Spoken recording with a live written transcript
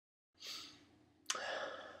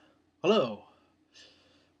Hello.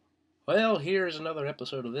 Well, here's another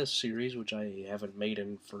episode of this series, which I haven't made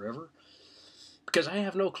in forever, because I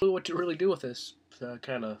have no clue what to really do with this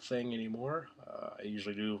kind of thing anymore. I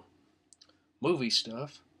usually do movie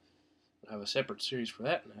stuff. I have a separate series for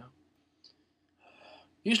that now.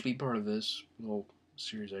 Used to be part of this little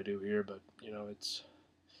series I do here, but I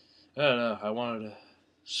don't know. I wanted to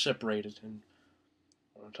separate it and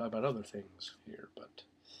I want to talk about other things here, but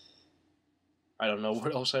I don't know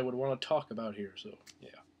what else I would want to talk about here. So yeah.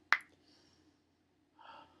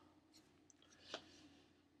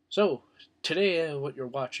 So today, what you're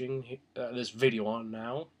watching this video on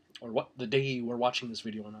now, or what the day you are watching this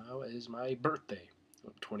video on now, is my birthday.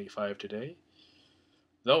 I'm 25 today,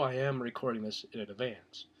 though I am recording this in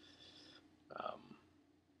advance. Um,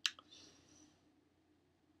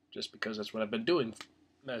 just because that's what I've been doing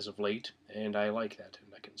as of late, and I like that,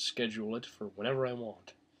 and I can schedule it for whenever I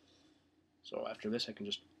want. So after this, I can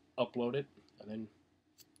just upload it, and then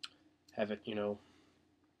have it,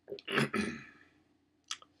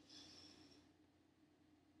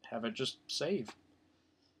 have it just save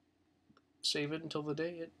it until the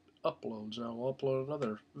day it uploads, and I'll upload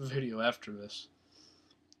another video after this.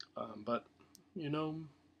 But, you know,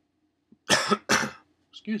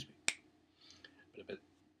 excuse me,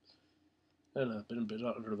 been a bit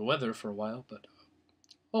under the weather for a while, but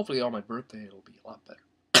hopefully on my birthday it'll be a lot better.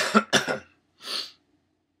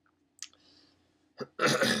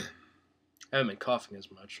 I haven't been coughing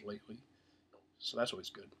as much lately, so that's always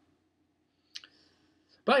good.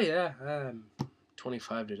 But yeah, I'm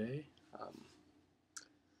 25 today.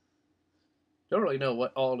 Don't really know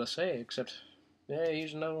what all to say except, yeah,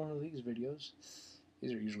 here's another one of these videos.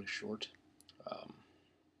 These are usually short.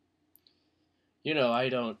 I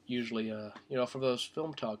don't usually, for those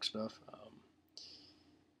film talk stuff,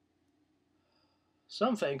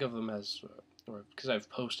 some think of them as, or because I've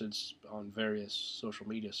posted on various social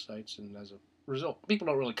media sites, and as a result, people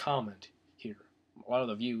don't really comment here. A lot of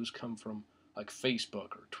the views come from like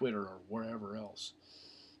Facebook or Twitter or wherever else.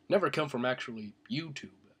 Never come from actually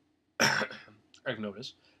YouTube. I've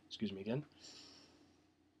noticed. Excuse me again.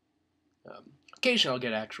 Occasionally I'll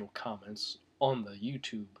get actual comments on the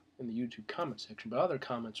YouTube, in the YouTube comment section, but other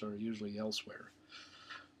comments are usually elsewhere.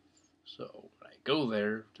 So when I go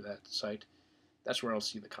there to that site, that's where I'll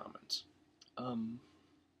see the comments.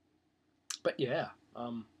 But yeah,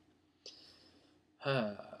 I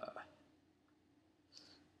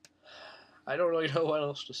don't really know what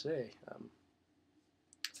else to say.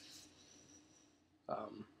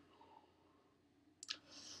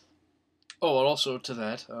 Oh, and also to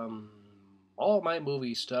that, all my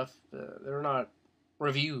movie stuff, they're not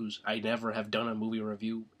reviews. I never have done a movie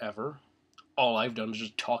review ever. All I've done is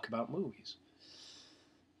just talk about movies.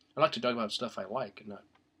 I like to talk about stuff I like, and not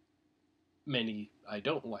many I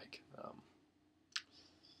don't like.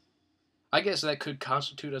 I guess that could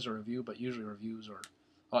constitute as a review, but usually reviews are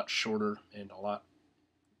a lot shorter and a lot,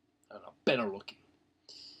 I don't know, better looking.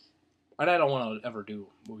 And I don't want to ever do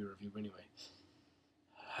a movie review anyway.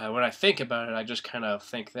 When I think about it, I just kind of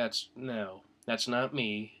think that's not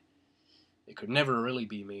me. It could never really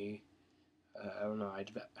be me. I don't know. I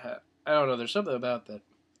don't know. There's something about that.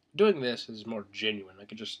 Doing this is more genuine. I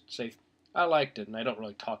could just say I liked it, and I don't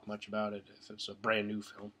really talk much about it if it's a brand new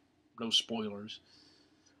film. No spoilers.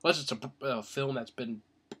 Unless it's a film that's been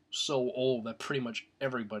so old that pretty much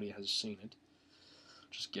everybody has seen it.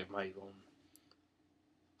 Just give my own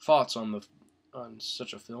thoughts on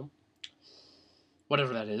such a film.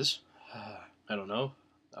 Whatever that is. I don't know.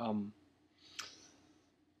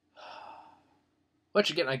 Which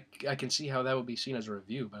again, I can see how that would be seen as a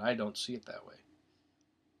review, but I don't see it that way.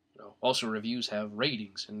 Also reviews have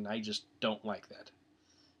ratings, and I just don't like that.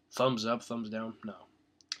 Thumbs up, thumbs down, no.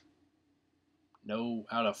 No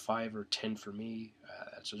out of 5 or 10 for me.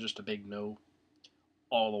 That's just a big no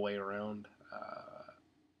all the way around.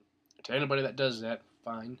 To anybody that does that,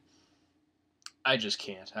 fine. I just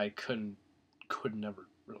can't. I could never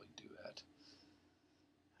really do that.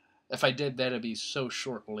 If I did that, it'd be so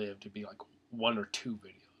short-lived. It'd be like 1 or 2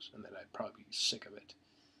 videos, and then I'd probably be sick of it.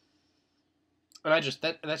 And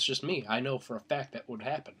that's just me. I know for a fact that would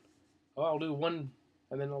happen. Oh, I'll do one,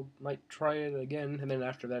 and then I might try it again, and then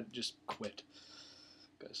after that, just quit.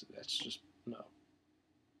 Because that's just, no.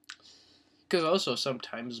 Because also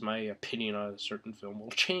sometimes my opinion on a certain film will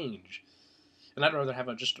change. And I'd rather have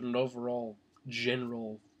just an overall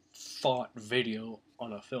general thought video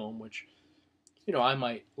on a film, which, I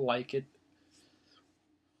might like it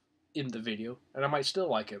in the video, and I might still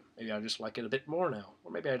like it. Maybe I just like it a bit more now,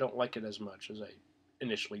 or maybe I don't like it as much as I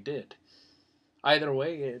initially did. Either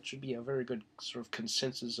way, it should be a very good sort of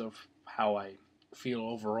consensus of how I feel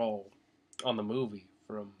overall on the movie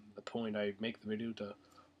from the point I make the video to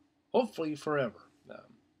hopefully forever.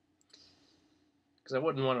 Because I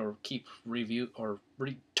wouldn't want to keep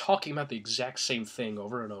talking about the exact same thing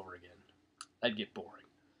over and over again. That'd get boring,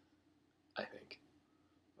 I think.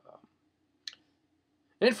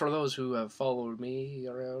 And for those who have followed me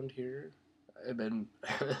around here, I've been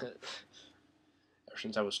ever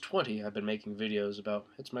since I was 20, I've been making videos about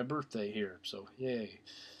it's my birthday here, so yay.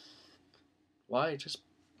 Why?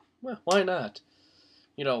 Well, why not?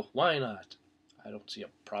 You know, why not? I don't see a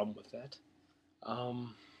problem with that.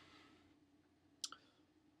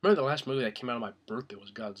 Remember the last movie that came out on my birthday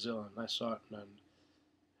was Godzilla, and I saw it, and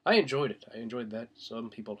I enjoyed it. I enjoyed that. Some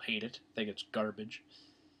people hate it, think it's garbage.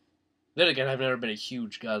 Then again, I've never been a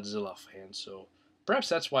huge Godzilla fan, so perhaps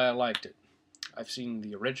that's why I liked it. I've seen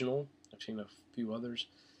the original, I've seen a few others,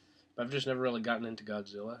 but I've just never really gotten into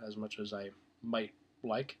Godzilla as much as I might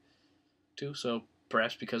like to, so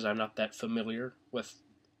perhaps because I'm not that familiar with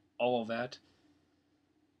all of that,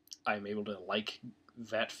 I'm able to like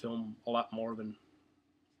that film a lot more than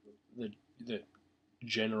the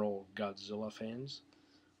general Godzilla fans.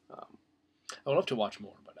 I would love to watch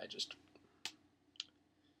more, but I just,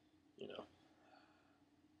 you know,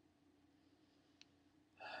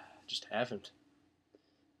 just haven't.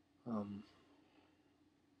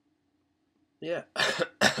 Yeah.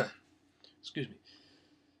 Excuse me.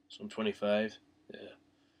 So I'm 25, yeah,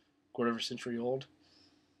 quarter of a century old,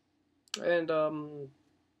 and I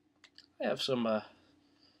have some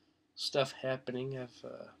stuff happening.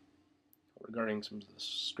 Regarding some of the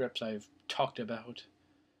scripts I've talked about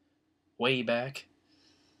way back.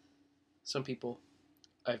 Some people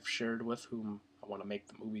I've shared with whom I want to make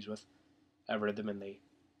the movies with, I've read them and they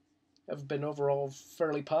have been overall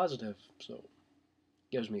fairly positive, so it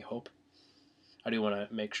gives me hope. I do want to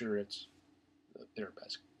make sure they're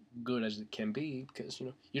as good as it can be, because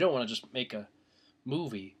you don't want to just make a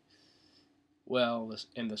movie. Well,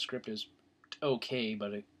 and the script is okay,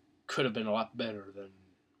 but it could have been a lot better than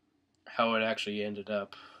how it actually ended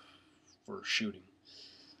up for shooting.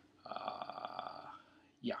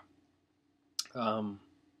 Yeah.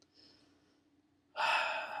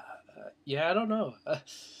 Yeah, I don't know.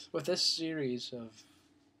 With this series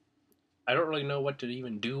I don't really know what to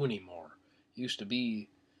even do anymore. It used to be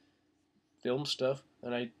film stuff,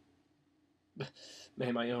 and I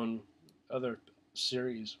made my own other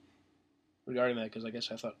series regarding that, because I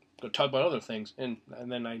guess I thought I could talk about other things, and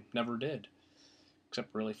then I never did,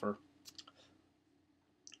 except really for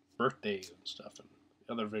birthdays and stuff, and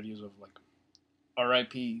other videos of like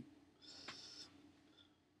R.I.P.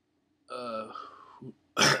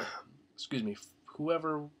 Excuse me,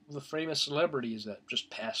 whoever the famous celebrities that just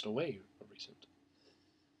passed away recent,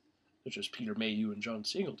 such as Peter Mayhew and John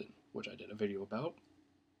Singleton, which I did a video about.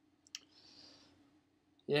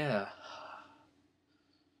 Yeah.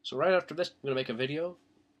 So right after this, I'm gonna make a video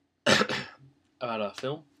about a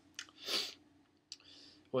film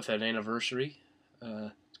with an anniversary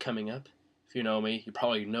coming up. If you know me, you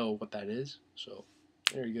probably know what that is. So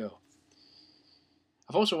there you go.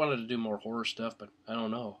 I've also wanted to do more horror stuff, but I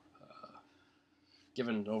don't know.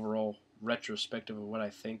 Given an overall retrospective of what I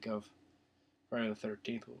think of Friday the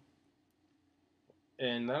 13th,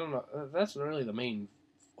 and I don't know, that's really the main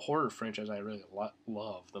horror franchise I really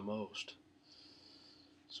love the most.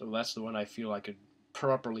 So that's the one I feel I could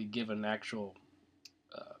properly give an actual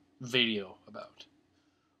video about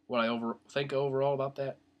what I think overall about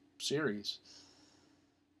that series.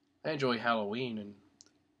 I enjoy Halloween and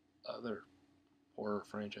other horror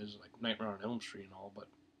franchises like Nightmare on Elm Street and all, but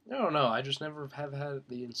I don't know. I just never have had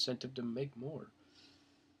the incentive to make more.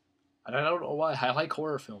 And I don't know why. I like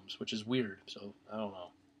horror films, which is weird, so I don't know.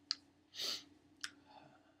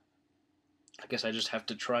 I guess I just have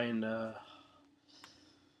to try and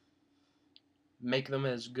make them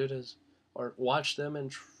as good as, or watch them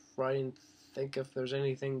and try and think if there's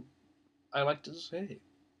anything I like to say.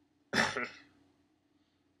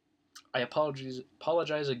 I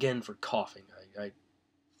apologize again for coughing.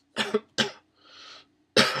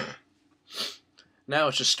 Now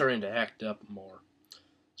it's just starting to act up more.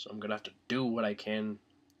 So I'm going to have to do what I can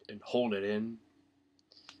and hold it in.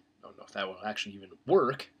 I don't know if that will actually even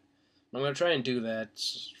work. But I'm going to try and do that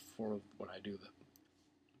for when I do the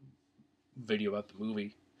video about the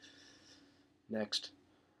movie next.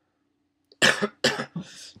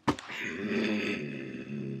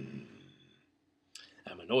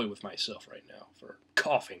 I'm annoyed with myself right now for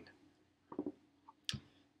coughing,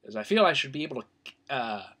 as I feel I should be able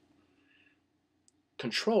to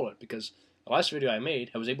control it, because the last video I made,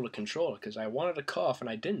 I was able to control it because I wanted to cough and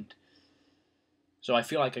I didn't. So I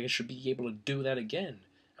feel like I should be able to do that again,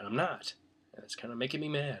 and I'm not. and it's kind of making me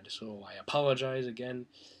mad. So I apologize again,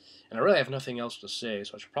 and I really have nothing else to say,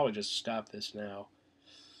 so I should probably just stop this now,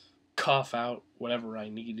 cough out whatever I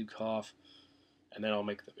need to cough, and then I'll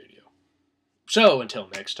make the video. So until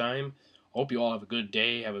next time, I hope you all have a good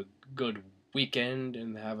day, have a good weekend,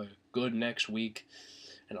 and have a good next week,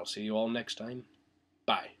 and I'll see you all next time.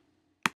 Bye.